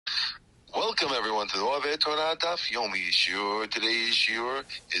Welcome everyone to the Oavei Torah Daf Yomi Shiur. Today's Shiur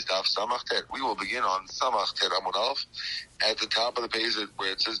is Daf Samach Tet. We will begin on Samach Tet Amud Aleph at the top of the page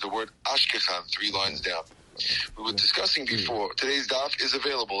where it says the word Ashkechan, 3 lines down. We were discussing before. Today's Daf is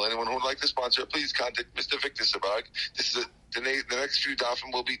available. Anyone who would like to sponsor, please contact Mr. Victor Sabag. This is the next few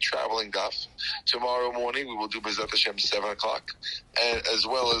Dafim will be traveling Daf. Tomorrow morning we will do B'ezrat Hashem 7 o'clock, and as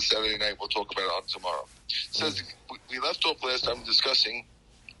well as Saturday night we'll talk about it on tomorrow. It says we left off last time discussing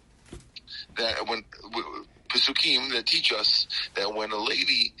that when Pesukim that teach us that when a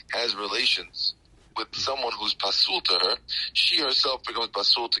lady has relations with someone who's pasul to her, she herself becomes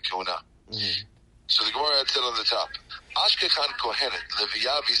pasul to Kehuna. Mm-hmm. So the Gemara had said on the top, Ashkechan Kohenet,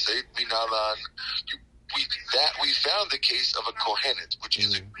 Leviyavi Seit Minalan. We found the case of a Kohenet, which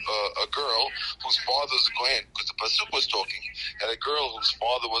is a girl whose father is a Kohen, because the Pasuk was talking that a girl whose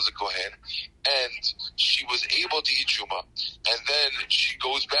father was a Kohen, and she was able to eat Truma, and then she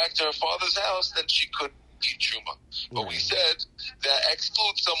goes back to her father's house, then she could eat Truma. But we said that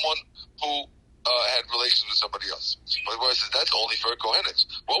excludes someone who had relations with somebody else. But the Gemara says that's only for a Kohenet.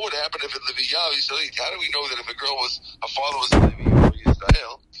 What would happen if it Leviyav Yisrael? How do we know that if a girl her father was Leviyav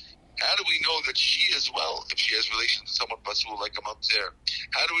Yisrael? How do we know that she as well, if she has relations with someone pasul like a mamzer,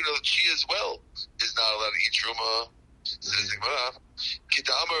 how do we know that she as well is not allowed to eat truma? Says the Gemara, Kita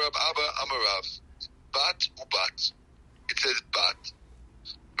Amarav Abba Amarav, Bat Ubat. It says Bat,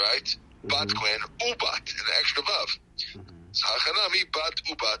 right? Bat Kohen Ubat, and the extra vav. So Hachanami Bat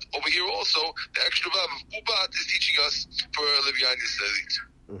Ubat. Over here also, the extra vav of Ubat is teaching us for Leviyan Yisraelit.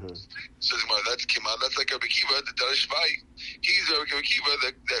 Says that's Kiman. That's like Rabbi Kiva, the Darash Vai. He's a Rabbi Kiva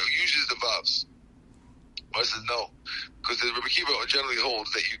that uses the vavs. I says no, because the Rabbi Kiva generally holds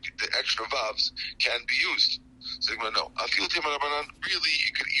that the extra vavs can be used. So no. I feel Tim Rabbanan. Really,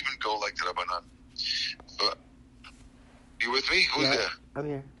 you could even go like the Rabbanan. You with me? Who's there? I'm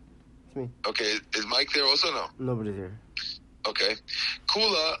here. It's me. Okay. Is Mike there also? No. Nobody's here. Okay.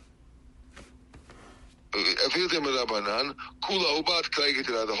 Kula. The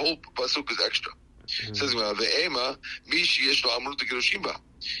whole pasuk is extra. It says, "Ve'ema mishi yesh lo amrut gerushim ba,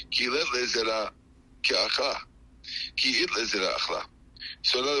 ki let lezera ke'acha, ki it lezera achla."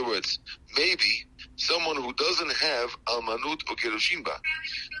 So, in other words, maybe someone who doesn't have almanut or gerushim ba,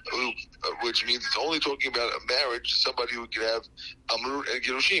 which means it's only talking about a marriage, somebody who can have almanut and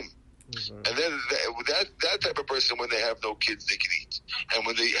gerushim. And then that type of person, when they have no kids, they can eat. And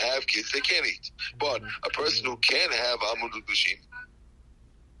when they have kids, they can't eat. But a person who can have Amud Gushim,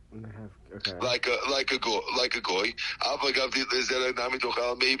 like a goy,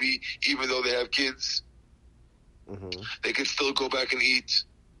 maybe even though they have kids, they can still go back and eat.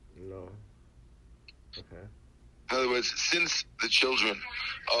 No. Okay. In other words, since the children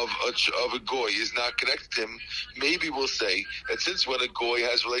of a goy is not connected to him, maybe we'll say that since when a goy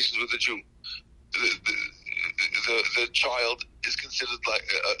has relations with a Jew, the child is considered like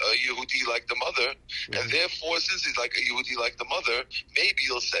a Yehudi like the mother, and therefore, since he's like a Yehudi like the mother, maybe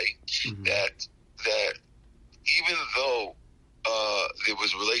you'll say that even though there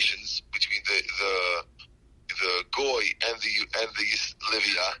was relations between the goy and the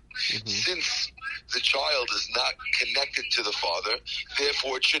Livia, since the child is not connected to the father,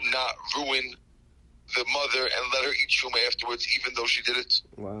 therefore it should not ruin the mother and let her eat shuma afterwards, even though she did it.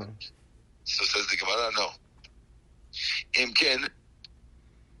 Wow. So says the Gemara, no. Imken,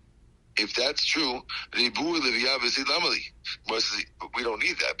 if that's true, we don't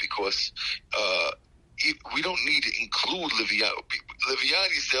need that because we don't need to include Leviyan. Leviyan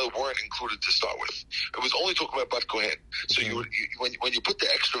Yisrael weren't included to start with. It was only talking about Bat Kohen. So when you put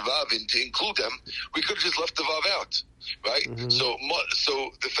the extra vav in to include them, we could have just left the vav out, right? So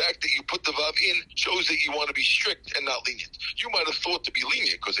the fact that you put the vav in shows that you want to be strict and not lenient. You might have thought to be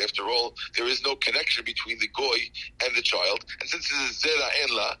lenient because after all, there is no connection between the goy and the child. And since this is zera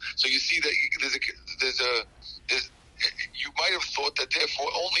and la, so you see that you might have thought that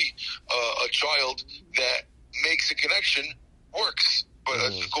therefore only a child that makes a connection works. But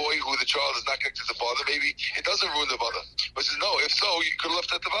a goy who the child is not connected to the father, maybe it doesn't ruin the mother. But says, no, if so, you could have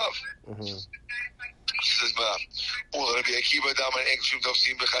left at the vav. Says,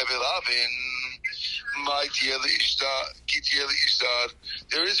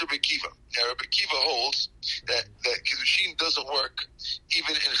 there is a Rabbi Kiva. Now, Rabbi Kiva holds that Kiddushin doesn't work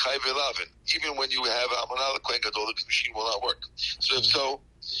even in Chai V'Lavin. Even when you have Almanah L'Kohen Gadol, the Kiddushin will not work. So if so,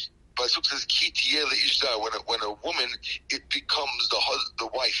 Pasuk says, Ki tiyeh le'ishta, when a woman, it becomes the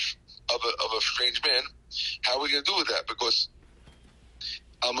wife of a strange man, how are we going to do with that? Because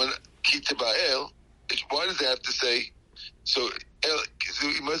Ki Tiba'el, why does it have to say, so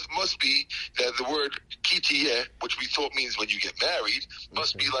It must be that the word kitiyeh, which we thought means when you get married,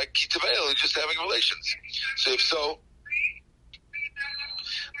 must be like kitavel, just having relations. So if so,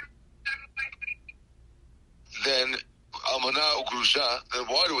 then almana ugrusha. Then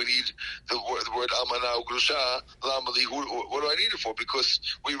why do I need the word almana ugrusha? Lamali. What do I need it for? Because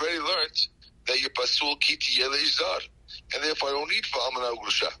we already learned that you pasul kitiyeh leishzar, and therefore I don't need for almana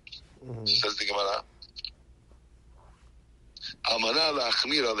ugrusha. Says the Gemara. Almana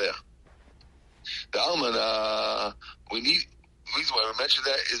la'achmir aleh. The almana, we need. The reason why we mentioned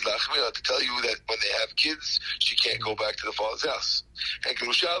that is la'achmir, to tell you that when they have kids, she can't go back to the father's house. And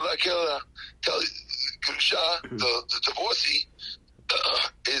gerusha la'akela, tell gerusha, the divorcee,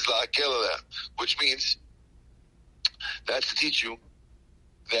 is la'akela, which means that's to teach you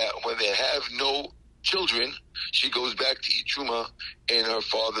that when they have no children, she goes back to eat truma in her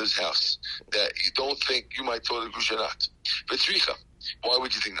father's house. That you don't think, you might throw the grusha not. But tzricha, why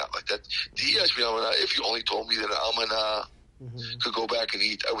would you think not like that? If you only told me that an almana could go back and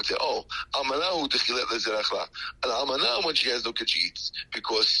eat, I would say, oh, almana hu techilet lezerachla. An almana, when she has no kid, she eats,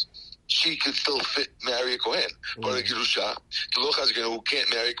 because she could still marry a kohen. But a gerusha, the lo chazgan who can't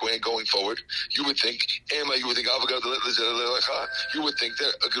marry a kohen going forward, you would think, you would think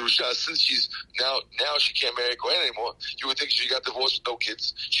that a gerusha, since she's now she can't marry a kohen anymore, you would think she got divorced with no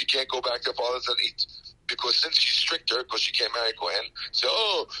kids, she can't go back to her father's and eat. Because since she's stricter, because she can't marry a kohen,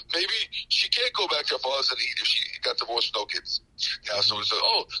 so maybe she can't go back to her father's and eat if she got divorced with no kids. Now someone says,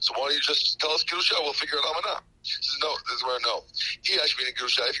 so why don't you just tell us gerusha? We'll figure it out. Says, no, this is where no. If you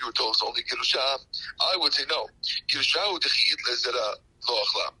were told it's only gerusha, I would say no. Gerusha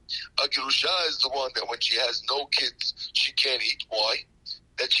a gerusha is the one that when she has no kids, she can't eat. Why?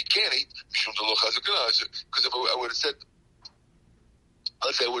 That she can't eat because if I would have said,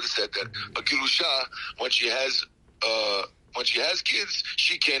 let's say I would have said that a gerusha, when she has kids,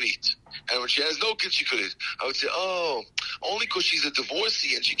 she can't eat. And when she has no kids, she could eat. I would say, only because she's a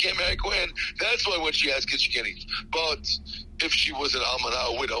divorcee and she can't marry a kohen, that's why when she has kids, she can't eat. But if she was an almana,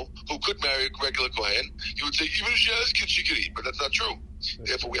 a widow, who could marry a regular kohen, you would say, even if she has kids, she could eat. But that's not true.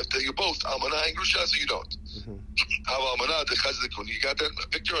 Therefore, we have to tell you both, almana and grusha, so you don't. Almana, the chazikun. You got that,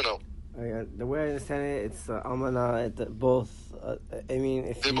 Victor, or no? The way I understand it, it's almana, both.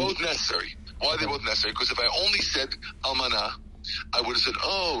 They're both necessary. Why are they both necessary? Because if I only said almana, I would have said,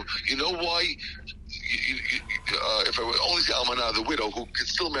 you know why? If I would only say almana, the widow, who can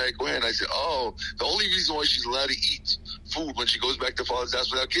still marry Kohen, I say, the only reason why she's allowed to eat food when she goes back to father's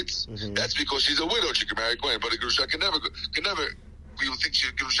house without kids, that's because she's a widow. She can marry Kohen, but a gerusha can never. We would think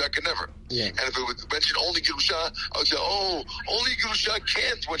gerusha can never. Yeah. And if I would mention only gerusha, I would say, only gerusha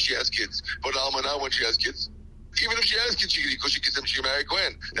can't when she has kids, but almana when she has kids. Even if she has kids, she can eat because she can marry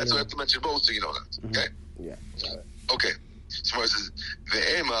Kohen. That's why I have to mention both, so you know that. Okay? Yeah. Got it. Okay. So Gemara says,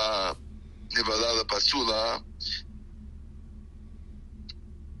 "Ve'ema nivala pasula."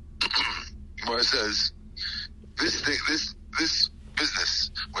 Gemara says, this business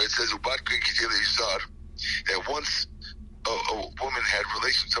where it says ubat kitiyeh leishzar, that once a woman had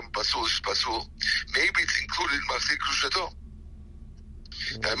relations with some pasul, maybe it's included in machzir grushato.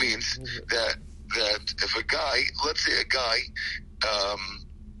 That means that if a guy, let's say a guy,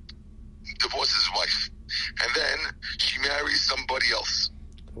 divorces his wife, and then she marries somebody else.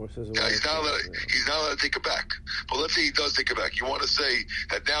 Now, he's not allowed to take it back. But let's say he does take it back. You want to say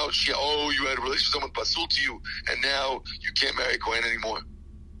that now you had a relationship with someone pasul to you, and now you can't marry a kohen anymore.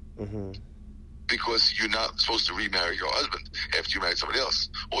 Because you're not supposed to remarry your husband after you married somebody else.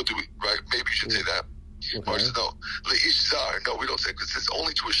 Or do we, right? Maybe you should say that. Or says, no. Le'ish zar. No, we don't say, because it's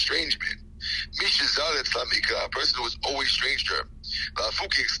only to a strange man. Misha zar etzla, a person who was always strange to her.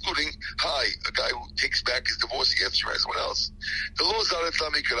 La'afuki, excluding, a guy who takes back his divorce after she marries someone else. The lo zar etzla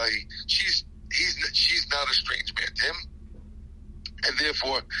mikra, she's not a strange man to him. And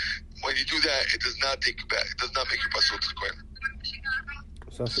therefore, when you do that, it does not take you back. It does not make you pasul to the kohen.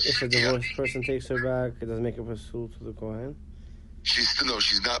 So if a divorced person takes her back, it doesn't make her pasul to the kohen? She's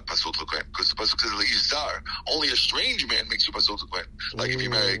not pasul to the kohen, because the pasuk says le'ish zar. Only a strange man makes you pasul to the kohen. Like if you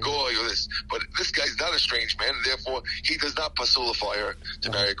marry a goy or this, but this guy's not a strange man, and therefore he does not pasulify her to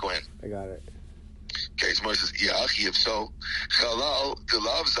marry a kohen. I got it. Okay, so Gemara says, "Iachi, if so, chalal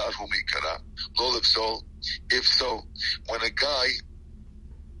delav zar hu mikara lo lipsol." If so, when a girl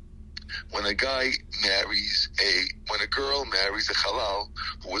marries a halal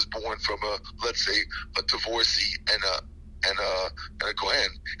who was born from let's say a divorcee and a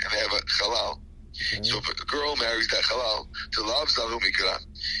kohen, and they have a halal. Okay. So if a girl marries that halal, to lav zaru mikra,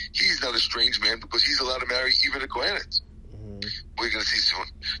 he's not a strange man because he's allowed to marry even a kohenet. We're going to see soon.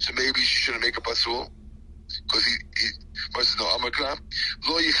 So maybe she shouldn't make a pasul because Versus no, Amakra,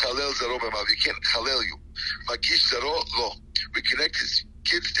 lo yichalel zaro b'mav. You can't chalel you. Magish zaro lo. We connect his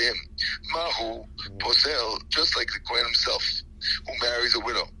kids to him. Mahu posel, just like the Kohen himself, who marries a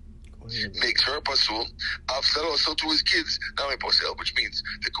widow, makes her pasul. Afsaro, so to his kids, not only posel, which means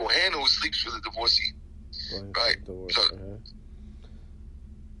the Kohen who sleeps with a divorcee, right? So,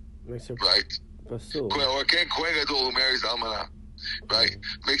 makes her right. pasul. Or Kohen Gadol who marries Almanah, right?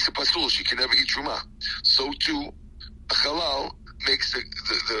 Makes a pasul. She can never eat truma. So too, a halal makes the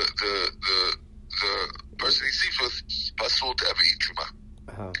person he sleeps with pasul to ever eat truma.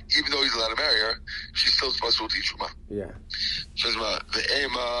 Even though he's allowed to marry her, she's still pasul to eat truma. Yeah.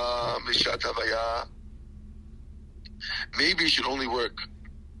 Maybe it should only work.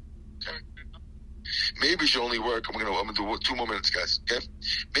 Maybe it should only work. I'm gonna do 2 more minutes, guys. Okay.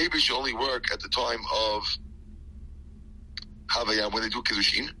 Maybe it should only work at the time of Havaya when they do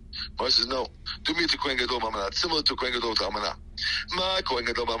kiddushin. Mara says no. Do me to Kohen Gadol Mamanah. Similar to Kohen Gadol to Amanah. Ma Kohen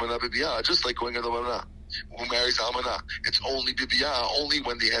Gadol Mamanah Bibiyah. Just like Kohen Gadol Mamanah who marries Amanah. It's only Bibiyah. Only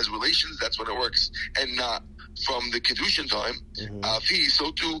when he has relations. That's when it works, and not from the kiddushin time. Afi.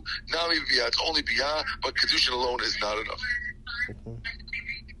 So too now Bibiyah. It's only Biyah, but kiddushin alone is not enough.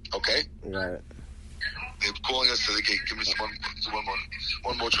 Okay. Got it. They're calling us to the gate. Give me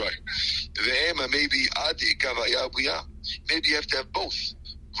one more try. Maybe you have to have both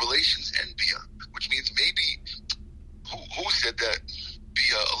relations and bia, which means maybe who said that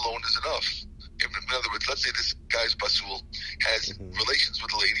bia alone is enough? In other words, let's say this guy's basul has relations with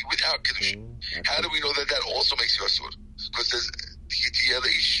the lady without kiddushin. How do we know that that also makes you asur? Because there's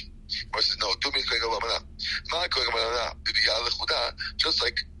ish. Versus no, just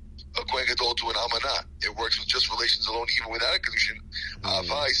like a Kohen Gadol to an Almanah. It works with just relations alone, even without a Kedushin.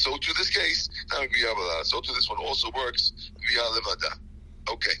 So to this case, so to this one also works via Levada.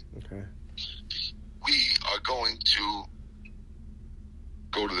 Okay. We are going to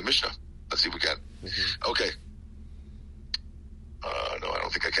go to the Mishnah. Let's see if we can. Okay. No, I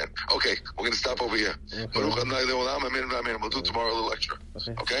don't think I can. Okay, we're going to stop over here. We'll do tomorrow a little extra.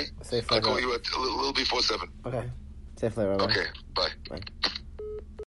 Okay? I'll call you at a little before 7. Okay. Safe flight, Rabbi. Okay, bye.